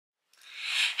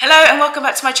Hello and welcome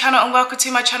back to my channel, and welcome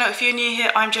to my channel. If you're new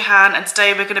here, I'm Jahan, and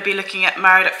today we're going to be looking at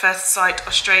Married at First Sight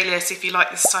Australia. So if you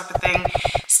like this type of thing,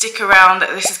 stick around.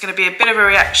 This is going to be a bit of a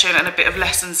reaction and a bit of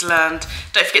lessons learned.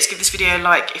 Don't forget to give this video a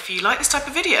like if you like this type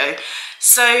of video.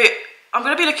 So I'm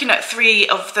going to be looking at 3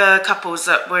 of the couples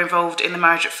that were involved in the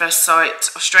Married at First Sight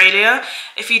Australia.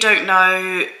 If you don't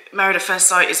know, Married at First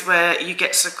Sight is where you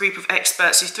get a group of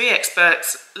experts, these 3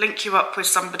 experts, link you up with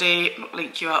somebody, not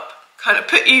link you up, kind of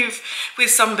put you with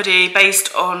somebody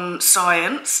based on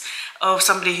science of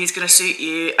somebody who's going to suit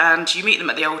you, and you meet them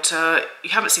at the altar. You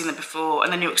haven't seen them before,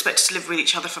 and then you're expected to live with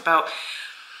each other for about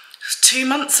 2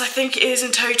 months, I think it is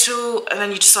in total, and then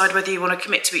you decide whether you want to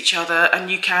commit to each other, and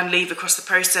you can leave across the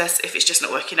process if it's just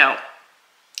not working out.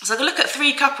 So I'm going to look at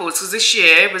 3 couples because this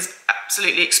year was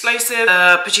absolutely explosive.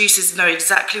 The producers know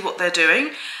exactly what they're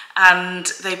doing, and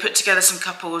they put together some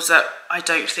couples that I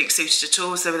don't think suited at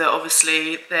all. So they're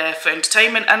obviously there for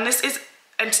entertainment, and this is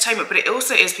entertainment, but it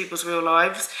also is people's real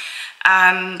lives.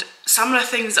 And some of the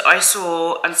things that I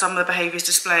saw and some of the behaviours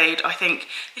displayed, I think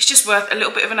it's just worth a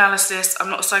little bit of analysis. I'm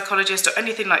not a psychologist or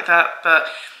anything like that, but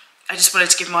I just wanted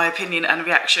to give my opinion and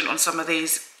reaction on some of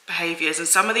these behaviours and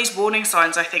some of these warning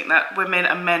signs I think that women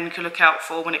and men can look out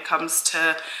for when it comes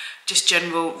to just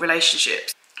general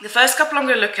relationships. The first couple I'm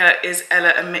going to look at is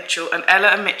Ella and Mitchell, and Ella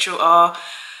and Mitchell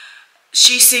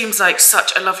she seems like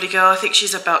such a lovely girl. I think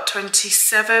she's about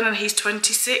 27 and he's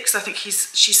 26. I think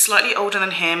she's slightly older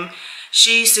than him.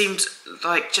 She seemed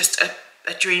like just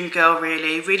a dream girl,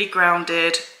 really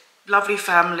grounded, lovely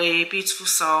family, beautiful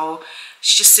soul.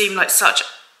 She just seemed like such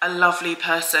a lovely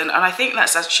person, and I think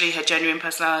that's actually her genuine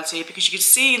personality, because you could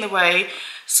see in the way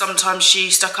sometimes she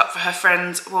stuck up for her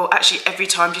friends, well actually every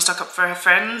time she stuck up for her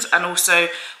friends, and also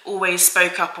always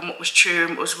spoke up on what was true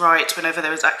and what was right whenever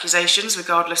there was accusations,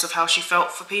 regardless of how she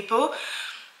felt for people.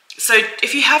 So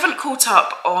if you haven't caught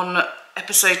up on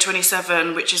episode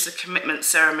 27, which is the commitment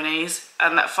ceremonies,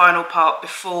 and that final part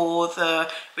before the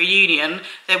reunion,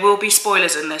 there will be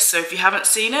spoilers in this, so if you haven't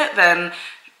seen it, then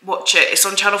watch it. It's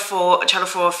on Channel 4. Channel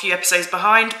 4 a few episodes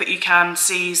behind, but you can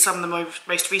see some of the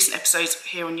most recent episodes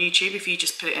here on YouTube if you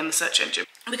just put it in the search engine.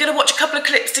 We're going to watch a couple of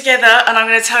clips together, and I'm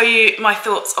going to tell you my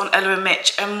thoughts on Ella and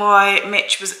Mitch and why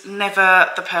Mitch was never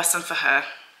the person for her.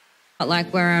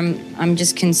 Like where I'm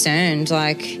just concerned,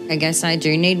 like I guess I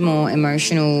do need more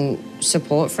emotional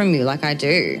support from you, like I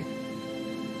do.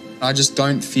 I just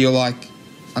don't feel like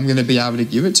I'm going to be able to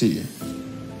give it to you.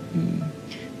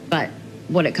 But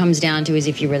what it comes down to is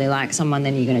if you really like someone,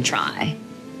 then you're going to try.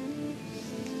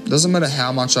 It doesn't matter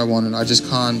how much I want it, I just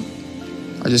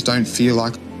don't feel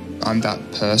like I'm that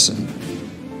person.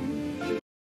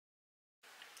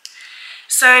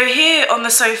 So here on the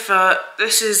sofa,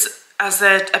 this is as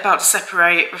they're about to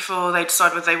separate before they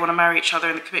decide whether they want to marry each other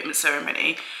in the commitment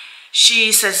ceremony.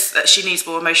 She says that she needs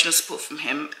more emotional support from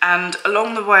him, and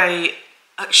along the way,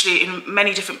 actually in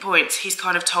many different points, he's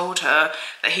kind of told her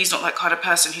that he's not that kind of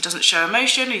person. He doesn't show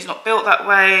emotion, he's not built that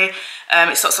way,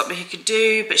 it's not something he could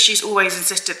do, but she's always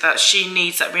insisted that she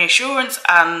needs that reassurance,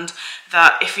 and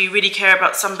that if you really care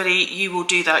about somebody, you will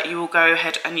do that, you will go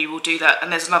ahead and you will do that.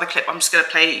 And there's another clip I'm just going to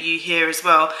play you here as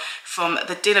well from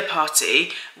the dinner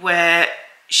party, where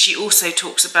she also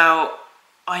talks about,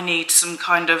 I need some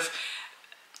kind of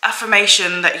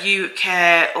affirmation that you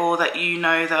care, or that you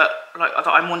know that that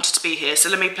I'm wanted to be here. So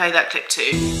let me play that clip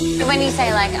too. When you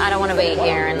say like I don't want to be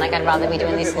here and like I'd rather be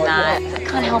doing this and that, I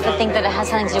can't help but think that it has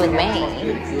something to do with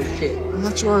me.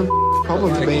 That's your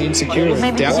problem, to be insecure.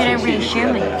 Maybe because you don't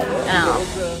reassure me. No.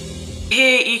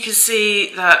 Here you can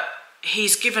see that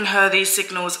he's given her these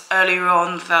signals earlier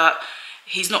on that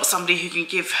he's not somebody who can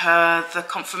give her the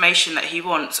confirmation that he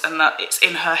wants, and that it's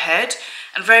in her head,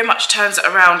 and very much turns it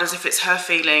around as if it's her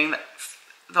feeling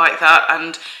like that,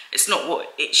 and it's not what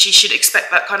she should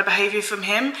expect that kind of behaviour from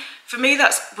him. For me,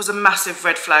 that was a massive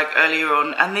red flag earlier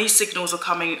on, and these signals are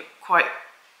coming quite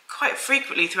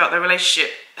frequently throughout their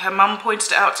relationship. Her mum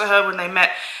pointed it out to her when they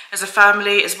met as a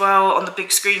family as well on the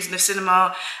big screens in the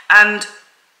cinema, and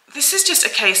this is just a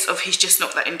case of he's just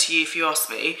not that into you, if you ask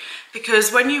me,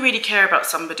 because when you really care about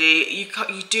somebody, you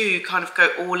do kind of go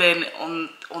all in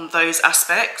on those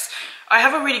aspects. I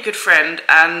have a really good friend,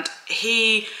 and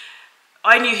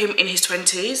I knew him in his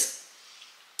 20s,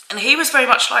 and he was very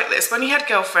much like this. When he had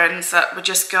girlfriends that were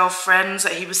just girlfriends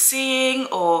that he was seeing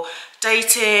or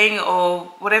dating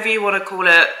or whatever you want to call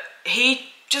it, he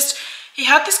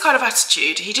had this kind of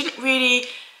attitude. He didn't really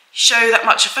show that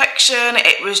much affection.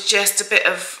 It was just a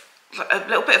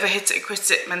little bit of a hit it quit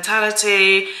it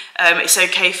mentality. It's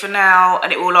okay for now,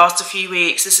 and it will last a few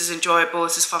weeks. This is enjoyable,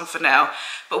 this is fun for now.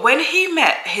 But when he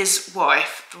met his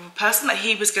wife, the person that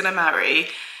he was going to marry,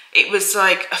 It was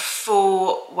like a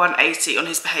full 180 on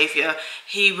his behaviour.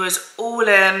 He was all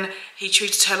in, he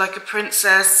treated her like a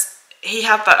princess, he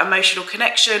had that emotional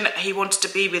connection, he wanted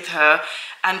to be with her,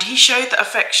 and he showed that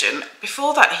affection.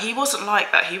 Before that, he wasn't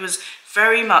like that. He was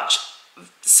very much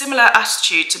similar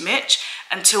attitude to Mitch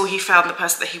until he found the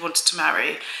person that he wanted to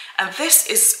marry. And this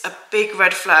is a big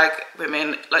red flag,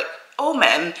 women, like, or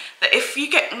men, that if you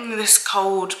get this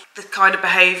cold, the kind of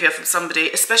behaviour from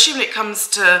somebody, especially when it comes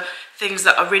to things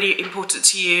that are really important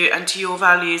to you and to your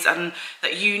values, and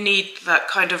that you need that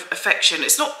kind of affection.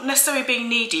 It's not necessarily being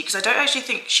needy, because I don't actually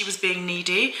think she was being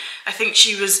needy. I think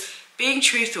she was being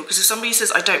truthful, because if somebody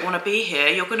says, I don't want to be here,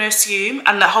 you're going to assume,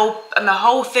 and the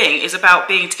whole thing is about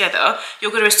being together,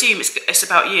 you're going to assume it's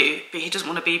about you, but he doesn't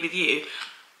want to be with you.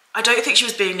 I don't think she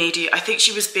was being needy. I think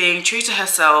she was being true to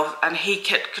herself, and he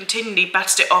kept continually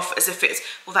batted it off as if it's,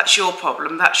 well, that's your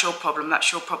problem, that's your problem,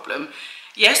 that's your problem.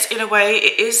 Yes, in a way,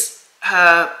 it is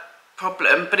her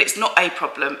problem, but it's not a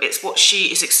problem. It's what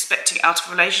she is expecting out of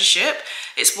a relationship.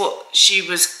 It's what she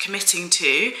was committing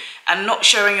to, and not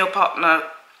showing your partner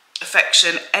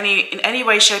affection in any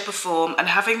way, shape or form, and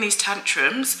having these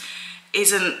tantrums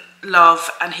isn't love,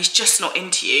 and he's just not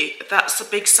into you. That's a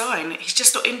big sign. He's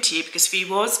just not into you, because if he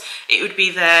was, it would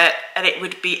be there and it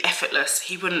would be effortless.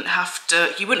 He wouldn't have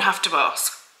to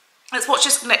ask. Let's watch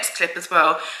this next clip as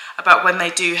well about when they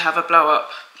do have a blow up.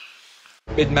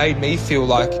 It made me feel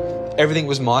like everything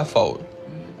was my fault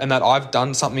and that I've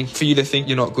done something for you to think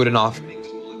you're not good enough.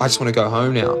 I just want to go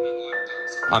home now.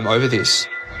 I'm over this.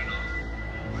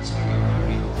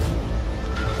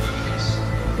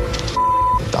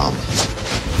 Dumb.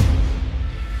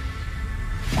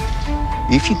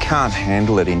 If you can't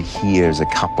handle it in here as a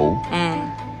couple,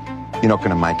 you're not going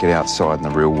to make it outside in the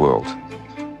real world.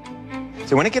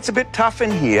 So when it gets a bit tough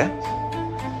in here,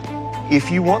 if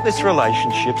you want this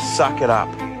relationship, suck it up.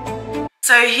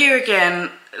 So here again,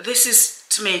 this is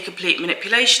to me complete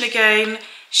manipulation again.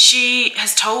 She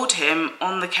has told him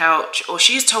on the couch, or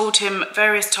she's told him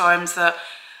various times, that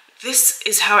this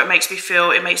is how it makes me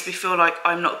feel. It makes me feel like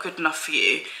I'm not good enough for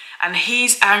you. And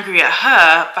he's angry at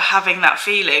her for having that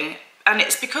feeling. And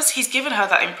it's because he's given her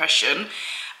that impression.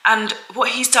 And what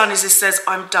he's done is he says,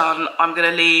 I'm done, I'm going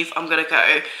to leave, I'm going to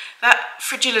go. That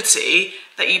fragility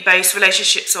that you base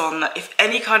relationships on, that if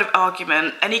any kind of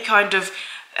argument, any kind of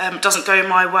doesn't go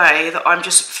my way, that I'm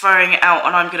just throwing it out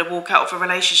and I'm going to walk out of a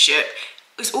relationship,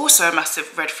 is also a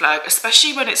massive red flag,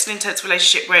 especially when it's an intense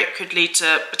relationship where it could lead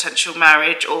to potential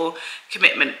marriage or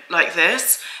commitment like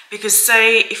this. Because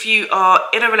say if you are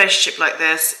in a relationship like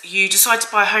this, you decide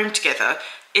to buy a home together,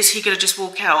 is he going to just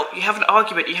walk out? You have an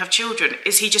argument, you have children.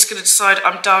 Is he just going to decide,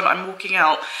 I'm done, I'm walking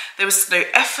out? There was no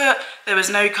effort, there was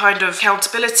no kind of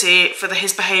accountability for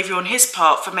his behaviour on his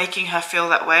part for making her feel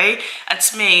that way. And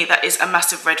to me, that is a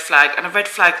massive red flag, and a red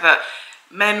flag that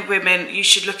men, women, you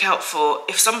should look out for.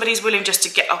 If somebody's willing just to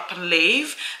get up and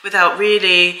leave without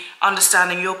really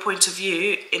understanding your point of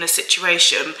view in a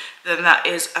situation, then that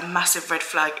is a massive red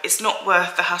flag. It's not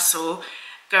worth the hassle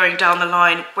going down the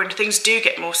line when things do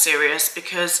get more serious,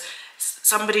 because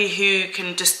somebody who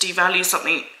can just devalue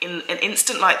something in an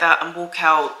instant like that and walk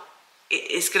out,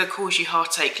 it's going to cause you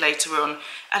heartache later on.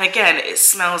 And again, it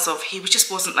smells of he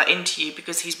just wasn't that into you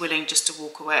because he's willing just to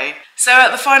walk away. So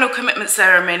at the final commitment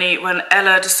ceremony, when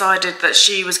Ella decided that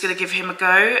she was going to give him a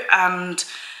go, and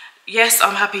yes,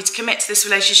 I'm happy to commit to this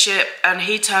relationship, and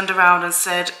he turned around and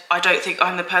said, I don't think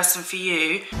I'm the person for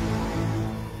you.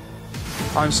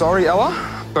 I'm sorry,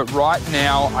 Ella, but right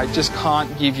now I just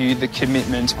can't give you the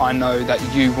commitment I know that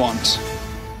you want.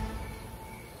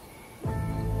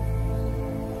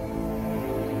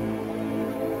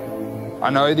 I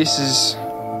know this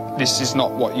is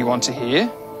not what you want to hear.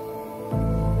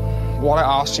 What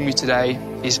I asked from you today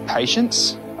is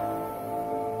patience,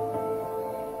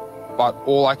 but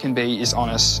all I can be is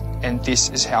honest, and this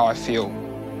is how I feel.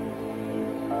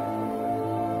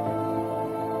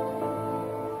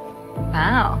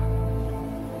 Wow.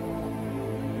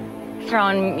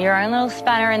 Throwing your own little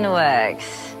spanner in the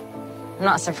works. I'm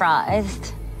not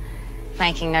surprised.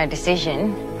 Making no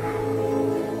decision.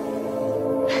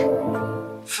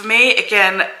 For me,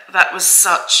 again, that was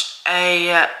such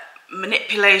a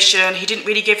manipulation. He didn't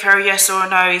really give her a yes or a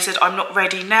no. He said, I'm not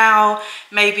ready now,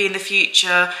 maybe in the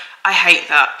future. I hate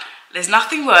that. There's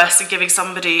nothing worse than giving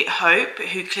somebody hope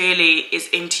who clearly is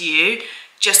into you.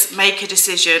 Just make a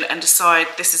decision and decide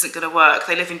this isn't going to work.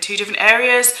 They live in two different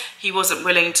areas. He wasn't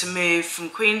willing to move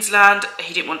from Queensland.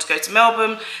 He didn't want to go to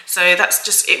Melbourne. So that's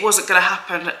just, it wasn't going to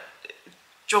happen.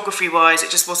 Geography-wise,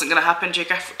 it just wasn't going to happen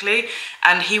geographically,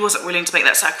 and he wasn't willing to make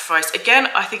that sacrifice. Again,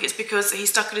 I think it's because he's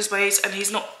stuck in his ways and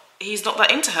he's not that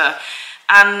into her.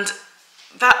 And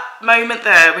that moment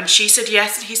there when she said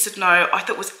yes and he said no, I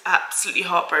thought was absolutely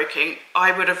heartbreaking.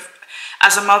 I would have,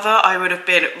 as a mother, I would have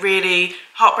been really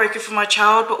heartbroken for my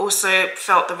child, but also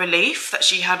felt the relief that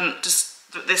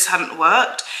that this hadn't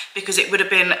worked, because it would have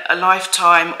been a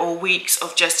lifetime or weeks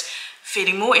of just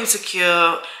feeling more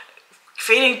insecure,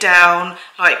 feeling down,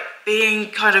 like being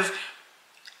kind of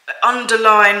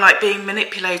underlined, like being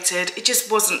manipulated. It just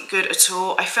wasn't good at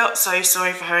all. I felt so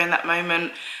sorry for her in that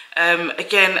moment.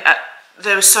 Again,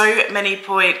 there were so many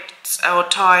points or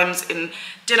times in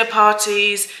dinner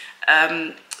parties,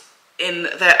 in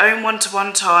their own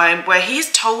one-to-one time, where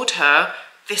he's told her,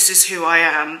 this is who I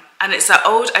am. And it's that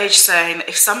old age saying that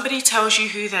if somebody tells you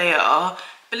who they are,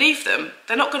 believe them.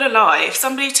 They're not going to lie. If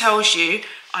somebody tells you,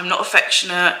 I'm not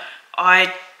affectionate,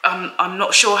 I'm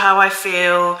not sure how I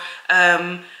feel,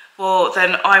 well,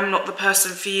 then I'm not the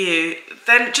person for you,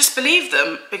 then just believe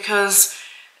them, because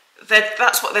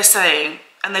that's what they're saying.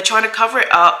 And they're trying to cover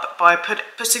it up by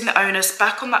putting the onus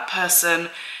back on that person,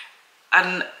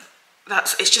 and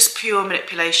it's just pure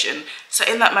manipulation. So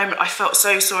in that moment, I felt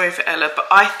so sorry for Ella, but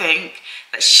I think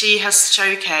that she has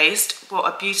showcased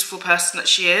what a beautiful person that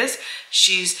she is.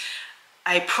 She's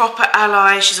a proper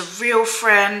ally, she's a real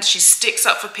friend, she sticks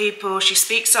up for people, she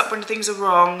speaks up when things are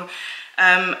wrong,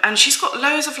 and she's got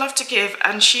loads of love to give,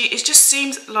 and it just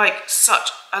seems like such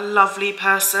a lovely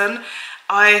person.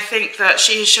 I think that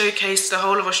she has showcased the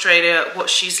whole of Australia what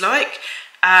she's like,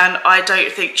 and I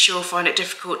don't think she'll find it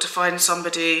difficult to find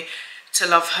somebody to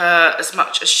love her as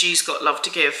much as she's got love to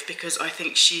give, because I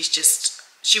think she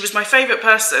was my favourite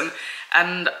person,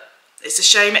 and it's a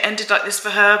shame it ended like this for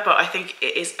her, but I think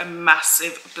it is a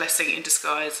massive blessing in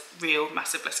disguise, real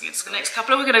massive blessing in disguise. The next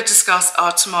couple we're going to discuss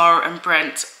are Tamara and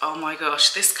Brent. Oh my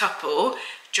gosh, this couple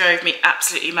drove me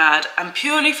absolutely mad, and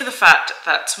purely for the fact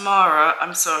that Tamara,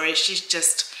 I'm sorry, she's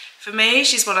just, for me,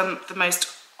 she's one of the most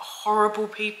horrible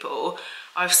people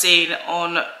I've seen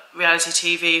on reality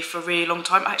TV for a really long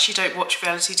time. I actually don't watch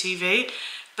reality TV,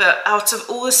 but out of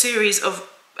all the series of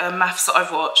mafs that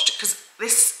I've watched, because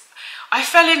I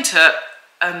fell into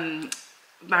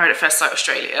Married at First Sight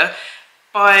Australia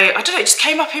by, I don't know, it just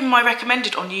came up in my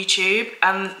recommended on YouTube,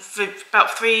 and for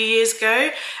about 3 years ago,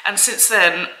 and since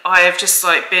then I have just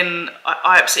like been,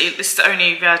 I absolutely, this is the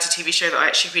only reality TV show that I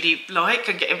actually really like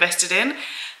and get invested in.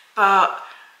 But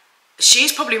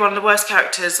she's probably one of the worst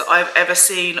characters that I've ever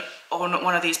seen on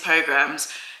one of these programs.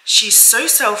 She's so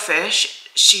selfish,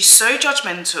 she's so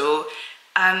judgmental,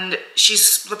 and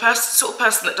she's the sort of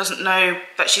person that doesn't know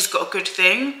that she's got a good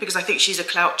thing, because I think she's a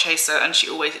clout chaser, and she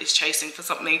always is chasing for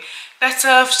something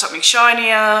better, for something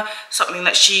shinier, something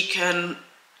that she can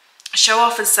show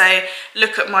off and say,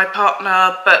 look at my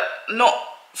partner, but not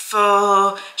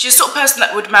for, she's the sort of person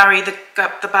that would marry the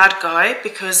bad guy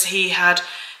because he had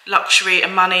luxury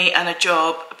and money and a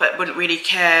job, but wouldn't really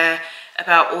care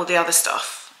about all the other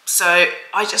stuff. So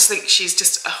I just think she's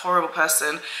just a horrible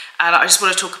person, and I just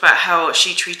want to talk about how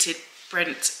she treated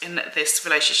Brent in this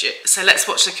relationship. So let's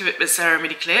watch the commitment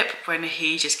ceremony clip when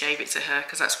he just gave it to her,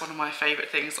 because that's one of my favourite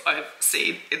things I've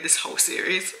seen in this whole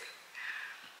series.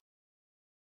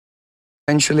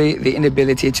 Eventually, the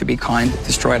inability to be kind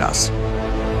destroyed us.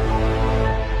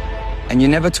 And you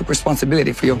never took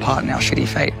responsibility for your part in our shitty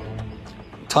fate.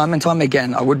 Time and time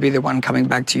again, I would be the one coming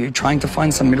back to you, trying to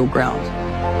find some middle ground.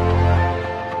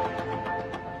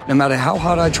 No matter how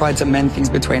hard I tried to mend things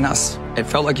between us, it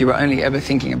felt like you were only ever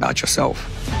thinking about yourself.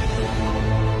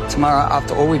 Tamara,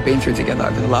 after all we've been through together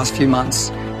over the last few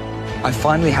months, I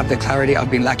finally have the clarity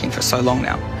I've been lacking for so long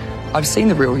now. I've seen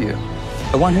the real you,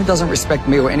 the one who doesn't respect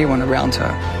me or anyone around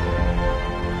her.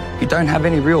 You don't have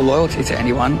any real loyalty to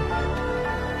anyone,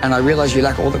 and I realize you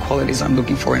lack all the qualities I'm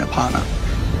looking for in a partner.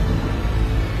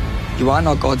 You are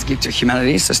not God's gift to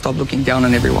humanity, so stop looking down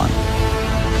on everyone.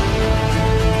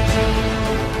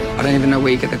 I don't even know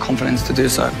where you get the confidence to do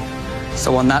so.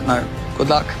 So on that note, good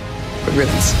luck, good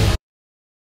riddance.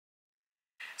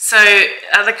 So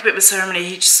at the commitment ceremony,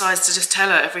 he decides to just tell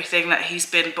her everything that he's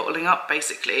been bottling up,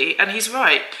 basically. And he's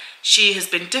right. She has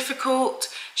been difficult.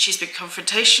 She's been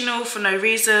confrontational for no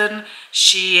reason.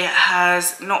 She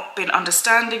has not been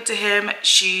understanding to him.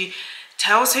 She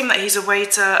tells him that he's a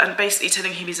waiter and basically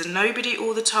telling him he's a nobody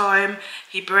all the time.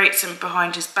 He berates him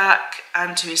behind his back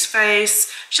and to his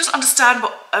face. She doesn't understand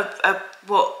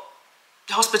what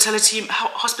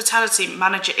hospitality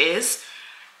manager is.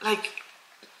 Like,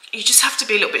 you just have to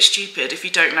be a little bit stupid if you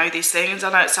don't know these things.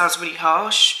 I know it sounds really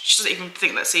harsh. She doesn't even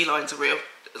think that sea lions are real.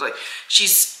 Like,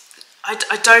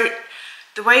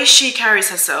 the way she carries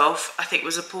herself, I think,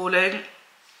 was appalling.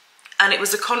 And it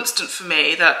was a constant for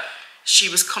me that she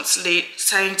was constantly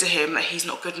saying to him that he's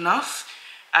not good enough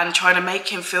and trying to make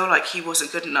him feel like he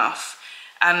wasn't good enough.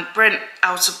 And Brent,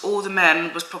 out of all the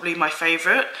men, was probably my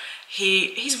favourite.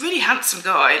 He's a really handsome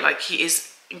guy. Like,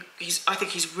 I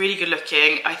think he's really good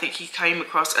looking. I think he came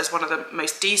across as one of the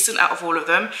most decent out of all of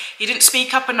them. He didn't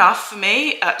speak up enough for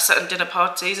me at certain dinner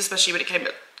parties, especially when it came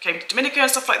to Dominica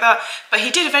and stuff like that. But he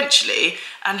did eventually,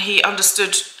 and he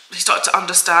started to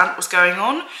understand what was going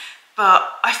on. But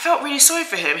I felt really sorry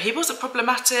for him. He wasn't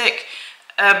problematic.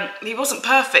 He wasn't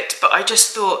perfect, but I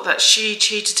just thought that she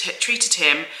treated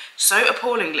him so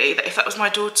appallingly that if that was my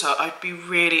daughter, I'd be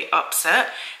really upset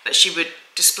that she would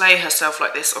display herself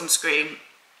like this on screen.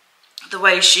 The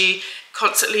way she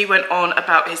constantly went on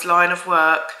about his line of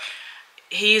work.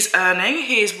 He is earning,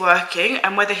 he is working,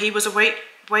 and whether he was a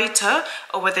waiter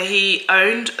or whether he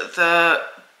owned the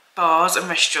bars and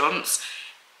restaurants,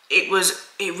 it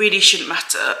really shouldn't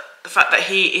matter. The fact that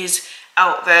he is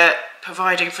out there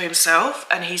providing for himself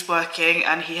and he's working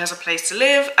and he has a place to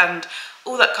live and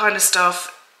all that kind of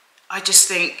stuff, I just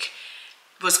think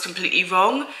was completely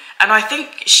wrong. And I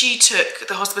think she took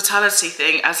the hospitality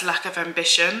thing as lack of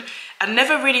ambition and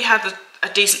never really had a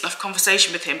decent enough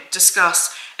conversation with him to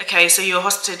discuss, okay, so you're a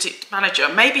hospitality manager,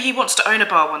 maybe he wants to own a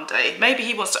bar one day, maybe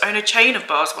he wants to own a chain of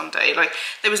bars one day. Like,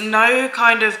 there was no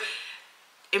kind of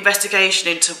investigation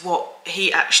into what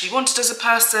he actually wanted as a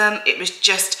person. It was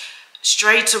just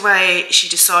straight away she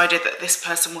decided that this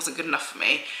person wasn't good enough for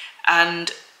me.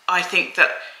 And I think that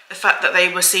the fact that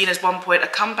they were seen as one point a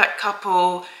comeback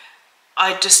couple,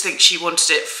 I just think she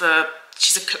wanted it for,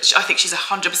 I think she's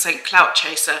 100% clout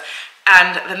chaser.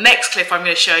 And the next clip I'm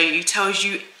going to show you tells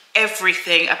you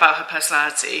everything about her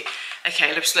personality.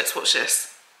 Okay, let's watch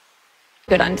this.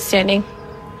 Good understanding.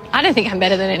 I don't think I'm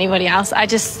better than anybody else. I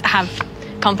just have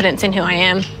confidence in who I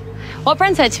am. What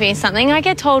Brent said to me is something I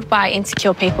get told by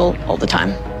insecure people all the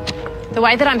time. The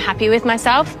way that I'm happy with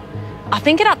myself, I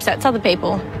think it upsets other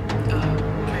people.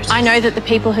 I know that the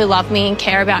people who love me and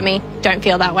care about me don't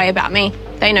feel that way about me.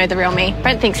 They know the real me.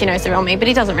 Brent thinks he knows the real me, but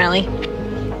he doesn't really.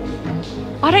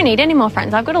 I don't need any more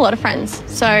friends. I've got a lot of friends.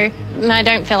 So I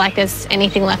don't feel like there's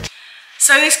anything left.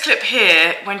 So this clip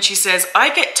here, when she says, I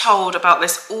get told about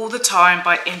this all the time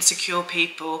by insecure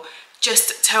people,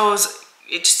 just tells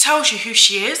you who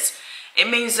she is. It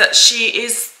means that she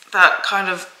is that kind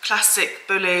of classic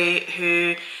bully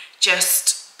who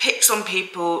just picks on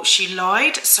people. She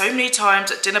lied so many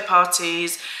times at dinner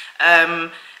parties.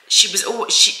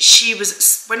 She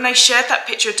was when they shared that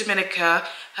picture of Dominica,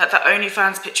 that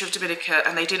OnlyFans picture of Dominica,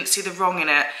 and they didn't see the wrong in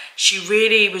it, she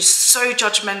really was so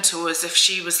judgmental, as if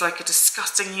she was like a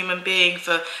disgusting human being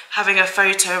for having a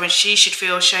photo and she should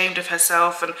feel ashamed of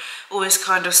herself and all this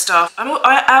kind of stuff.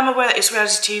 I am aware that it's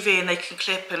reality TV and they can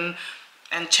clip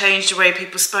and change the way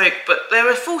people spoke, but there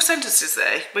were full sentences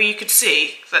there where you could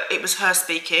see that it was her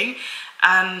speaking,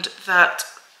 and that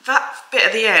bit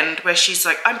at the end where she's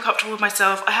like, I'm comfortable with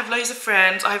myself, I have loads of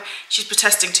friends, she's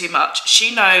protesting too much.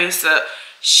 She knows that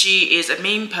she is a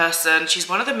mean person, she's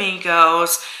one of the mean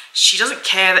girls, she doesn't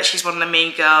care that she's one of the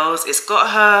mean girls, it's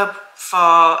got her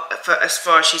as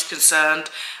far as she's concerned,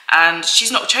 and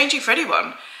she's not changing for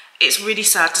anyone. It's really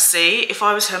sad to see. If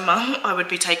I was her mum, I would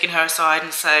be taking her aside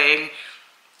and saying,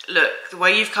 look, the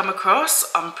way you've come across,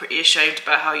 I'm pretty ashamed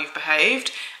about how you've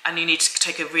behaved, and you need to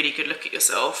take a really good look at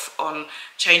yourself on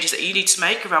changes that you need to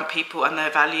make around people and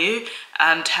their value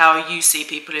and how you see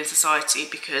people in society,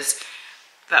 because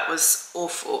that was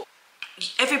awful.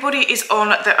 Everybody is on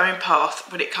their own path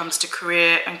when it comes to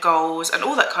career and goals and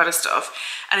all that kind of stuff.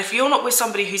 And if you're not with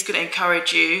somebody who's going to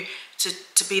encourage you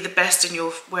to be the best in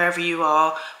wherever you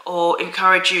are, or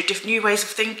encourage you new ways of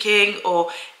thinking, or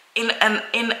in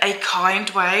a kind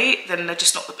way, then they're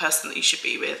just not the person that you should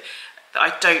be with.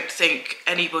 I don't think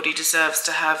anybody deserves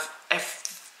to have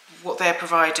what they're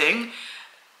providing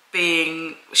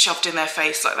being shoved in their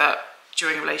face like that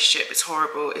during a relationship. It's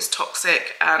horrible, it's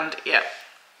toxic, and yeah,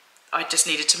 I just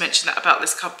needed to mention that about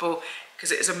this couple,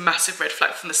 because it is a massive red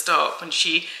flag from the start when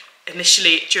she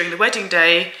initially, during the wedding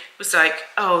day, was like,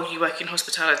 oh, you work in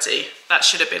hospitality. That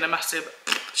should have been a massive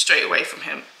straight away from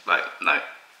him. Like, no,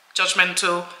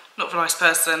 judgmental, not a nice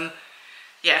person.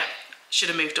 Yeah, should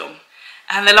have moved on.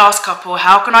 And the last couple,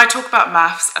 how can I talk about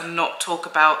mafs and not talk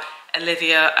about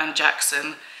Olivia and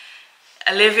Jackson?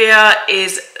 Olivia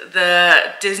is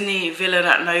the Disney villain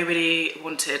that nobody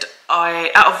wanted.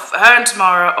 Out of her and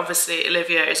Tamara, obviously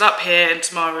Olivia is up here and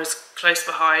Tamara is close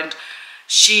behind.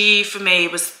 She, for me,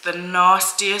 was the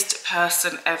nastiest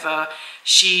person ever.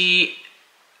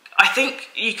 I think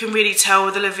you can really tell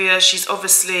with Olivia, she's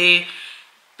obviously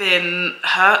been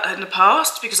hurt in the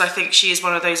past, because I think she is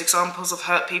one of those examples of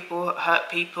hurt people,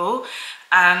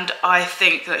 and I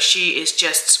think that she's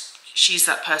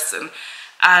that person.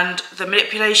 And the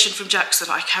manipulation from Jackson,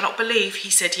 I cannot believe he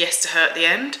said yes to her at the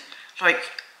end. Like,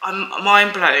 I'm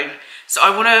mind blown. So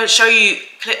I want to show you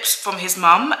clips from his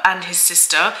mum and his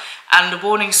sister and the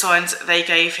warning signs that they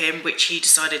gave him, which he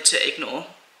decided to ignore.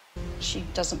 She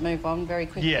doesn't move on very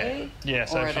quickly. Yeah.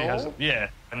 So she has. Yeah,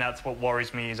 and that's what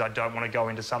worries me, is I don't want to go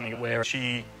into something where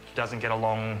she doesn't get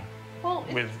along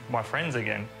with my friends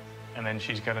again, and then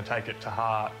she's going to take it to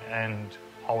heart and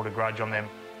hold a grudge on them.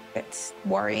 It's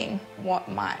worrying what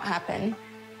might happen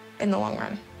in the long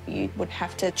run. You would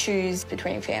have to choose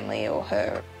between family or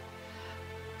her.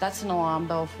 That's an alarm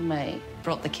bell for me.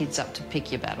 Brought the kids up to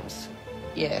pick your battles.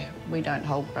 Yeah, we don't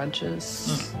hold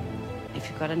grudges. If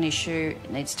you've got an issue,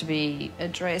 it needs to be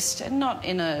addressed, and not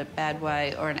in a bad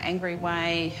way or an angry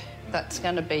way. That's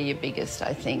going to be your biggest,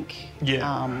 I think,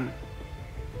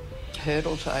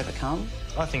 hurdle to overcome.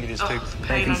 I think it is too.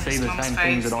 They can see the same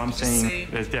things that I'm seeing.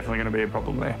 There's definitely going to be a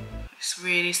problem there. It's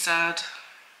really sad.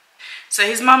 So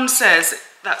his mum says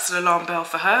that's an alarm bell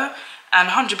for her, and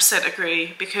 100%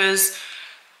 agree, because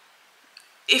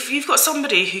if you've got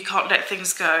somebody who can't let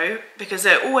things go, because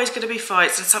there are always going to be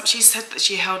fights, and she said that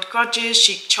she held grudges,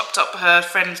 she chopped up her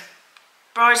friend's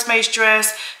bridesmaid's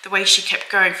dress, the way she kept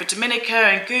going for Dominica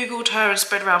and Googled her and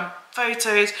spread around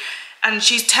photos, and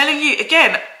she's telling you,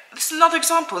 again, this is another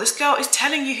example, this girl is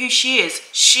telling you who she is.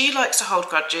 She likes to hold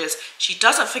grudges, she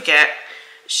doesn't forget,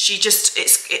 she just,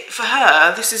 for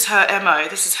her, this is her MO,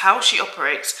 this is how she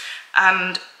operates,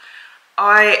 and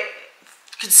I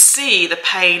could see the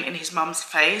pain in his mum's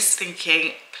face,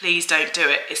 thinking, please don't do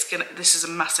it. This is a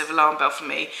massive alarm bell for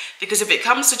me, because if it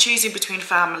comes to choosing between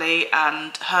family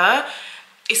and her,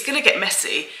 it's going to get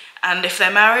messy, and if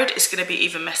they're married, it's going to be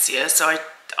even messier. So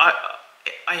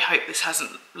I hope this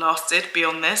hasn't lasted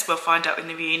beyond this. We'll find out in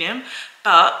the reunion.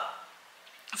 But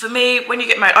for me, when you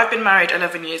get married, I've been married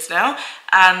 11 years now,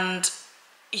 and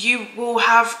you will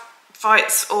have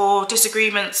fights or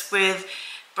disagreements with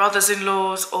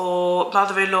brothers-in-laws or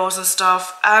mother-in-laws and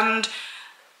stuff, and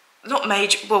not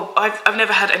major, well, I've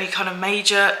never had any kind of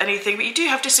major anything, but you do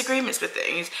have disagreements with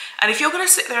things, and if you're going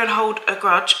to sit there and hold a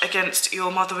grudge against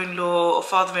your mother-in-law or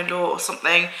father-in-law or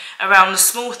something around the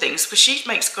small things, because she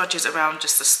makes grudges around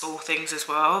just the small things as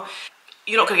well,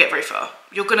 you're not going to get very far.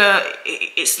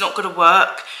 It's not going to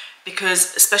work,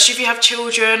 because especially if you have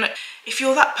children, if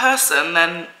you're that person,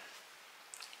 then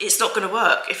it's not going to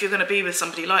work if you're going to be with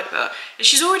somebody like that. And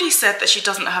she's already said that she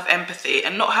doesn't have empathy,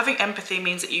 and not having empathy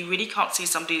means that you really can't see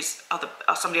somebody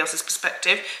else's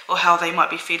perspective or how they might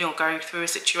be feeling or going through a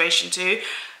situation too.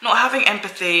 Not having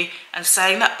empathy and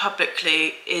saying that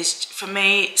publicly is, for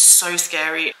me, so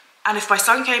scary. And if my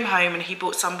son came home and he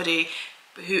brought somebody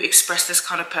who expressed this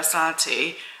kind of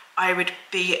personality, I would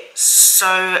be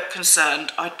so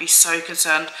concerned. I'd be so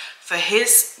concerned for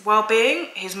his well-being,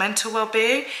 his mental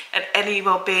well-being, and any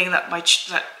well-being that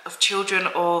of children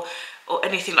or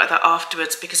anything like that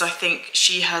afterwards, because I think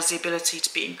she has the ability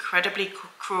to be incredibly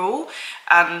cruel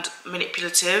and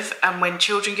manipulative, and when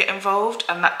children get involved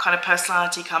and that kind of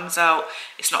personality comes out,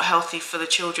 it's not healthy for the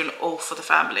children or for the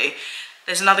family.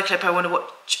 There's another clip I want to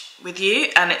watch with you,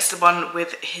 and it's the one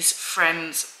with his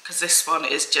friends, because this one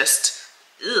is just,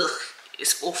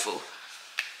 it's awful.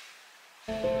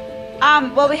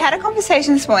 Well, we had a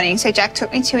conversation this morning, so Jack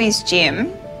took me to his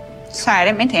gym. Sorry, I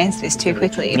didn't mean to answer this too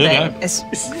quickly, but it's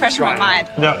fresh in my mind.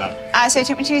 So he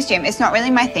took me to his gym. It's not really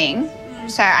my thing.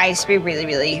 So I used to be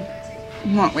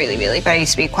not really, but I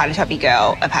used to be quite a chubby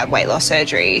girl. I've had weight loss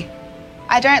surgery.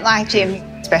 I don't like gym,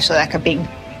 especially like a big,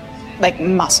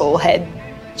 muscle head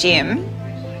gym.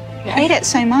 I hate it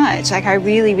so much. I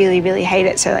really hate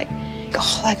it. So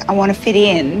I want to fit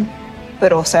in,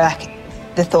 but also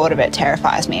the thought of it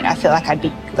terrifies me, and I feel like I'd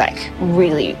be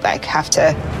really have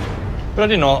to. But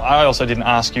I also didn't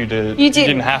ask you to. You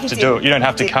didn't have to do it. You don't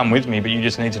have to come with me, but you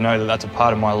just need to know that that's a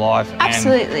part of my life.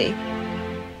 Absolutely.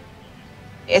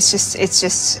 It's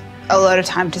just a lot of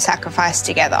time to sacrifice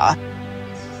together.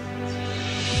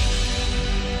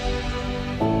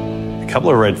 A couple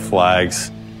of red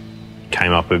flags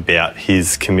came up about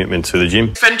his commitment to the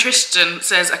gym. Friend Tristan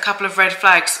says a couple of red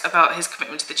flags about his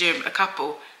commitment to the gym. A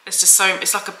couple. It's just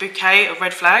it's like a bouquet of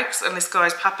red flags, and this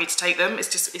guy's happy to take them.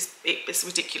 It's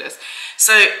ridiculous.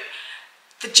 So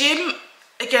the gym,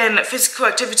 again, physical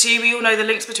activity, we all know the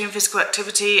links between physical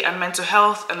activity and mental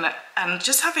health and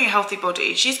just having a healthy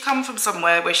body. She's come from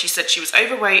somewhere where she said she was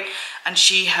overweight and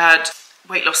she had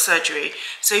weight loss surgery.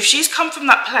 So if she's come from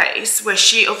that place where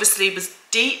she obviously was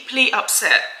deeply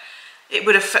upset, it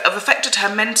would have affected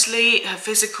her mentally, her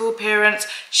physical appearance.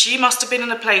 She must have been in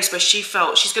a place where she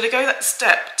felt she's going to go that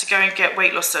step to go and get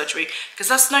weight loss surgery, because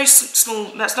that's no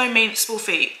small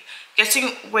feat.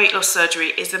 Getting weight loss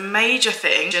surgery is a major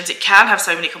thing. It can have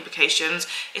so many complications.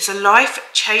 It's a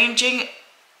life-changing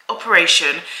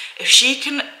operation. If she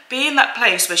can be in that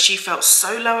place where she felt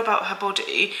so low about her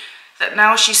body that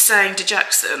now she's saying to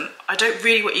Jackson, I don't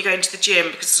really want you going to the gym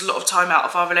because there's a lot of time out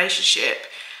of our relationship.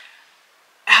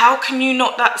 How can you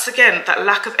not, that's again, that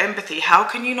lack of empathy. How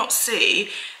can you not see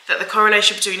that the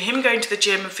correlation between him going to the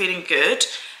gym and feeling good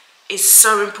is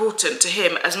so important to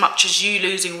him as much as you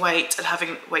losing weight and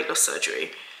having weight loss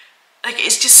surgery? Like,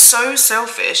 it's just so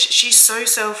selfish. She's so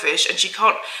selfish, and she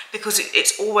can't, because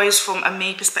it's always from a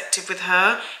me perspective with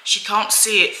her. She can't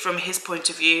see it from his point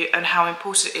of view and how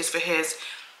important it is for his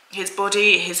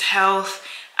body, his health,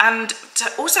 and to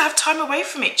also have time away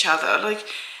from each other. Like,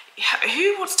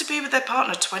 who wants to be with their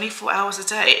partner 24 hours a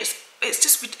day? It's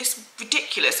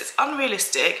ridiculous. It's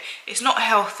unrealistic. It's not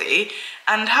healthy.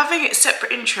 And having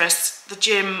separate interests, the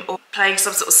gym or playing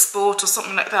some sort of sport or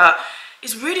something like that,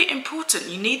 is really important.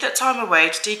 You need that time away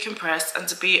to decompress and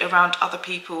to be around other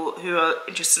people who are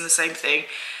interested in the same thing.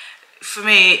 For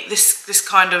me, this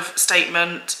kind of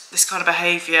statement, this kind of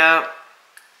behaviour,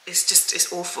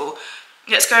 it's awful.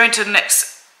 Let's go into the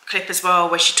next clip as well,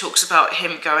 where she talks about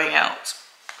him going out.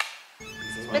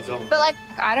 But like,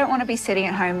 I don't want to be sitting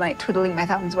at home like twiddling my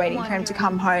thumbs waiting for him to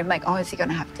come home, like, oh, is he going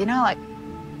to have dinner? Like,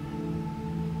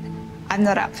 I'm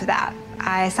not up for that.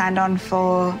 I signed on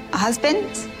for a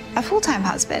husband, a full-time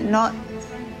husband, not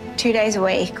 2 days a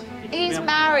week. He's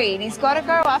married. He's got to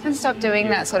grow up and stop doing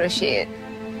that sort of shit.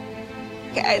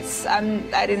 He's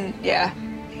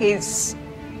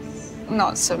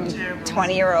not some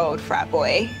 20-year-old frat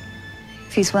boy.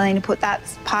 If he's willing to put that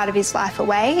part of his life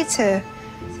away to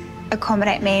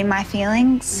accommodate me and my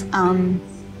feelings,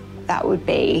 that would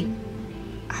be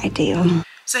ideal.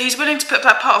 So he's willing to put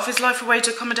that part of his life away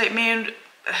to accommodate me and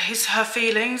her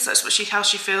feelings. That's how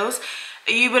she feels.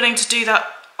 Are you willing to do that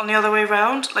on the other way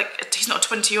around? Like, he's not a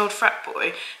 20-year-old frat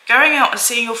boy. Going out and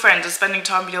seeing your friends and spending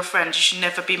time with your friends, you should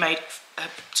never be made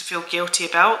to feel guilty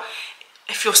about.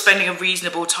 If you're spending a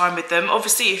reasonable time with them,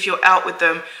 obviously if you're out with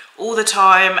them all the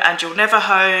time and you're never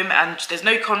home and there's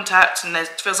no contact and it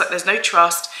feels like there's no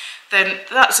trust, then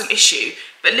that's an issue.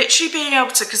 But literally being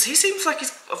able to, because he seems like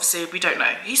he's, obviously we don't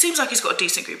know, he seems like he's got a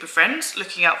decent group of friends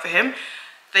looking out for him.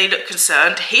 They look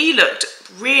concerned. He looked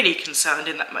really concerned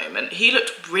in that moment. He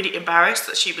looked really embarrassed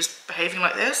that she was behaving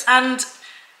like this. And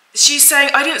she's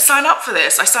saying, I didn't sign up for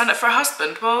this. I signed up for a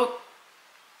husband. Well,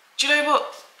 do you know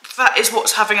what? That is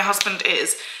what having a husband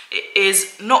is. It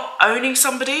is not owning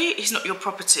somebody. He's not your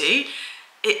property.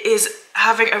 It is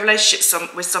having a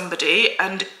relationship with somebody,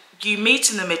 and you meet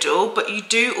in the middle, but you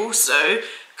do also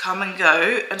come and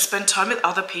go and spend time with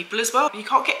other people as well. You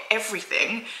can't get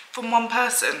everything from one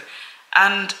person.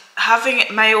 And having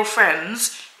male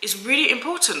friends is really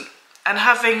important. And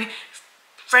having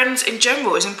friends in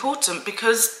general is important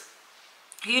because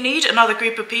you need another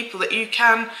group of people that you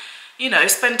can, you know,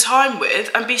 spend time with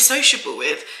and be sociable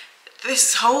with.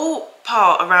 This whole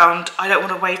part around, I don't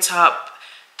want to wait up,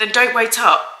 then don't wait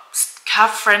up.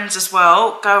 Have friends as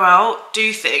well, go out,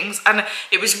 do things. And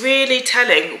it was really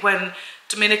telling when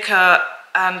Dominica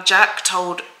and Jack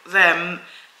told them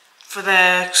for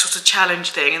their sort of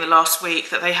challenge thing in the last week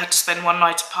that they had to spend one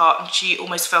night apart, and she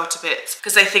almost felt a bit,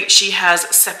 because they think she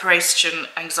has separation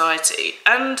anxiety.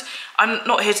 And I'm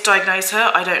not here to diagnose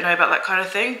her, I don't know about that kind of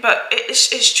thing, but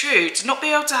it's true. To not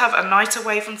be able to have a night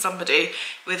away from somebody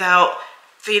without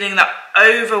feeling that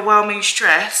overwhelming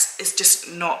stress is just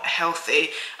not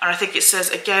healthy. And I think it says,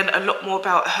 again, a lot more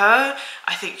about her.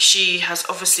 I think she has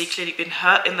obviously clearly been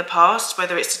hurt in the past,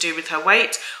 whether it's to do with her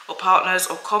weight or partners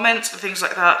or comments and things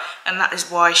like that. And that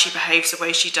is why she behaves the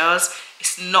way she does.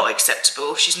 It's not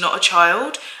acceptable. She's not a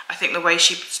child. I think the way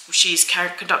she's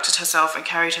conducted herself and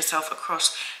carried herself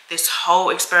across this whole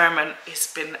experiment has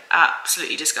been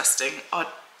absolutely disgusting.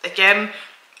 Again,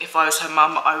 if I was her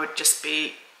mum, I would just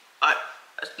be,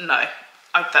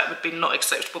 that would be not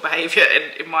acceptable behaviour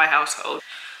in my household.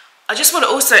 I just want to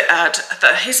also add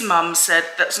that his mum said,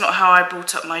 that's not how I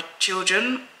brought up my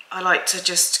children. I like to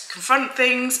just confront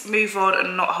things, move on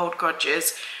and not hold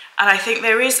grudges. And I think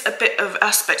there is a bit of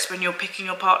aspects when you're picking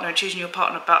your partner and choosing your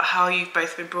partner about how you've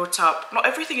both been brought up. Not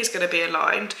everything is going to be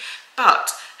aligned,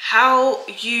 but how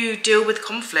you deal with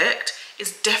conflict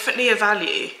is definitely a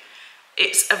value.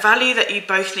 It's a value that you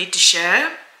both need to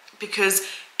share, because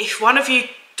if one of you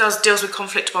deals with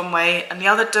conflict one way and the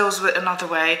other deals with it another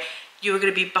way, you are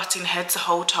going to be butting heads the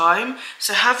whole time.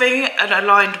 So having an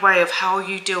aligned way of how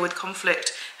you deal with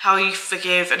conflict, how you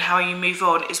forgive and how you move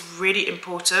on is really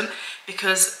important,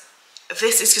 because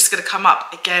this is just going to come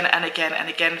up again and again and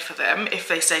again for them if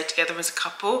they stay together as a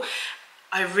couple.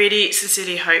 I really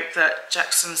sincerely hope that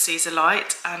Jackson sees a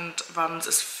light and runs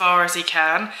as far as he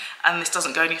can, and this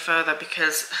doesn't go any further,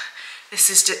 because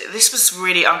this was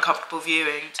really uncomfortable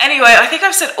viewing. Anyway, I think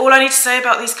I've said all I need to say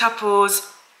about these couples.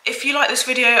 If you like this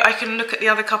video, I can look at the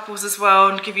other couples as well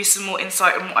and give you some more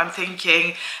insight on what I'm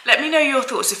thinking. Let me know your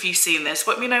thoughts if you've seen this.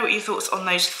 Let me know what your thoughts on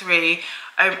those three.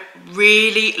 I'm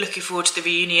really looking forward to the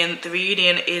reunion. The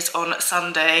reunion is on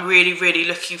Sunday. Really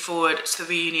looking forward to the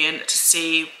reunion to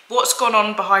see what's gone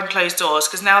on behind closed doors,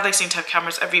 because now they seem to have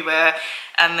cameras everywhere,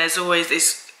 and there's always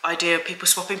this idea of people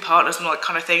swapping partners and all that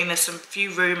kind of thing. And there's some few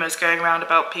rumours going around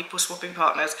about people swapping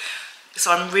partners.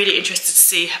 So I'm really interested to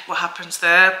see what happens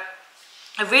there.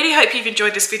 I really hope you've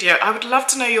enjoyed this video. I would love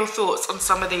to know your thoughts on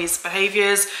some of these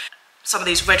behaviours, some of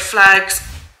these red flags.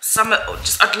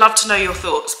 I'd love to know your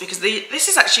thoughts, because this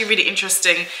is actually a really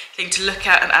interesting thing to look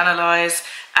at and analyse,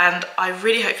 and I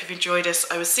really hope you've enjoyed this.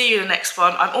 I will see you in the next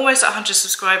one. I'm almost at 100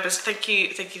 subscribers. Thank you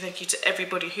to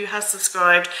everybody who has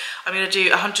subscribed. I'm going to do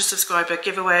a 100 subscriber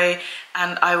giveaway,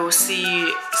 and I will see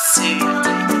you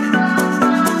soon.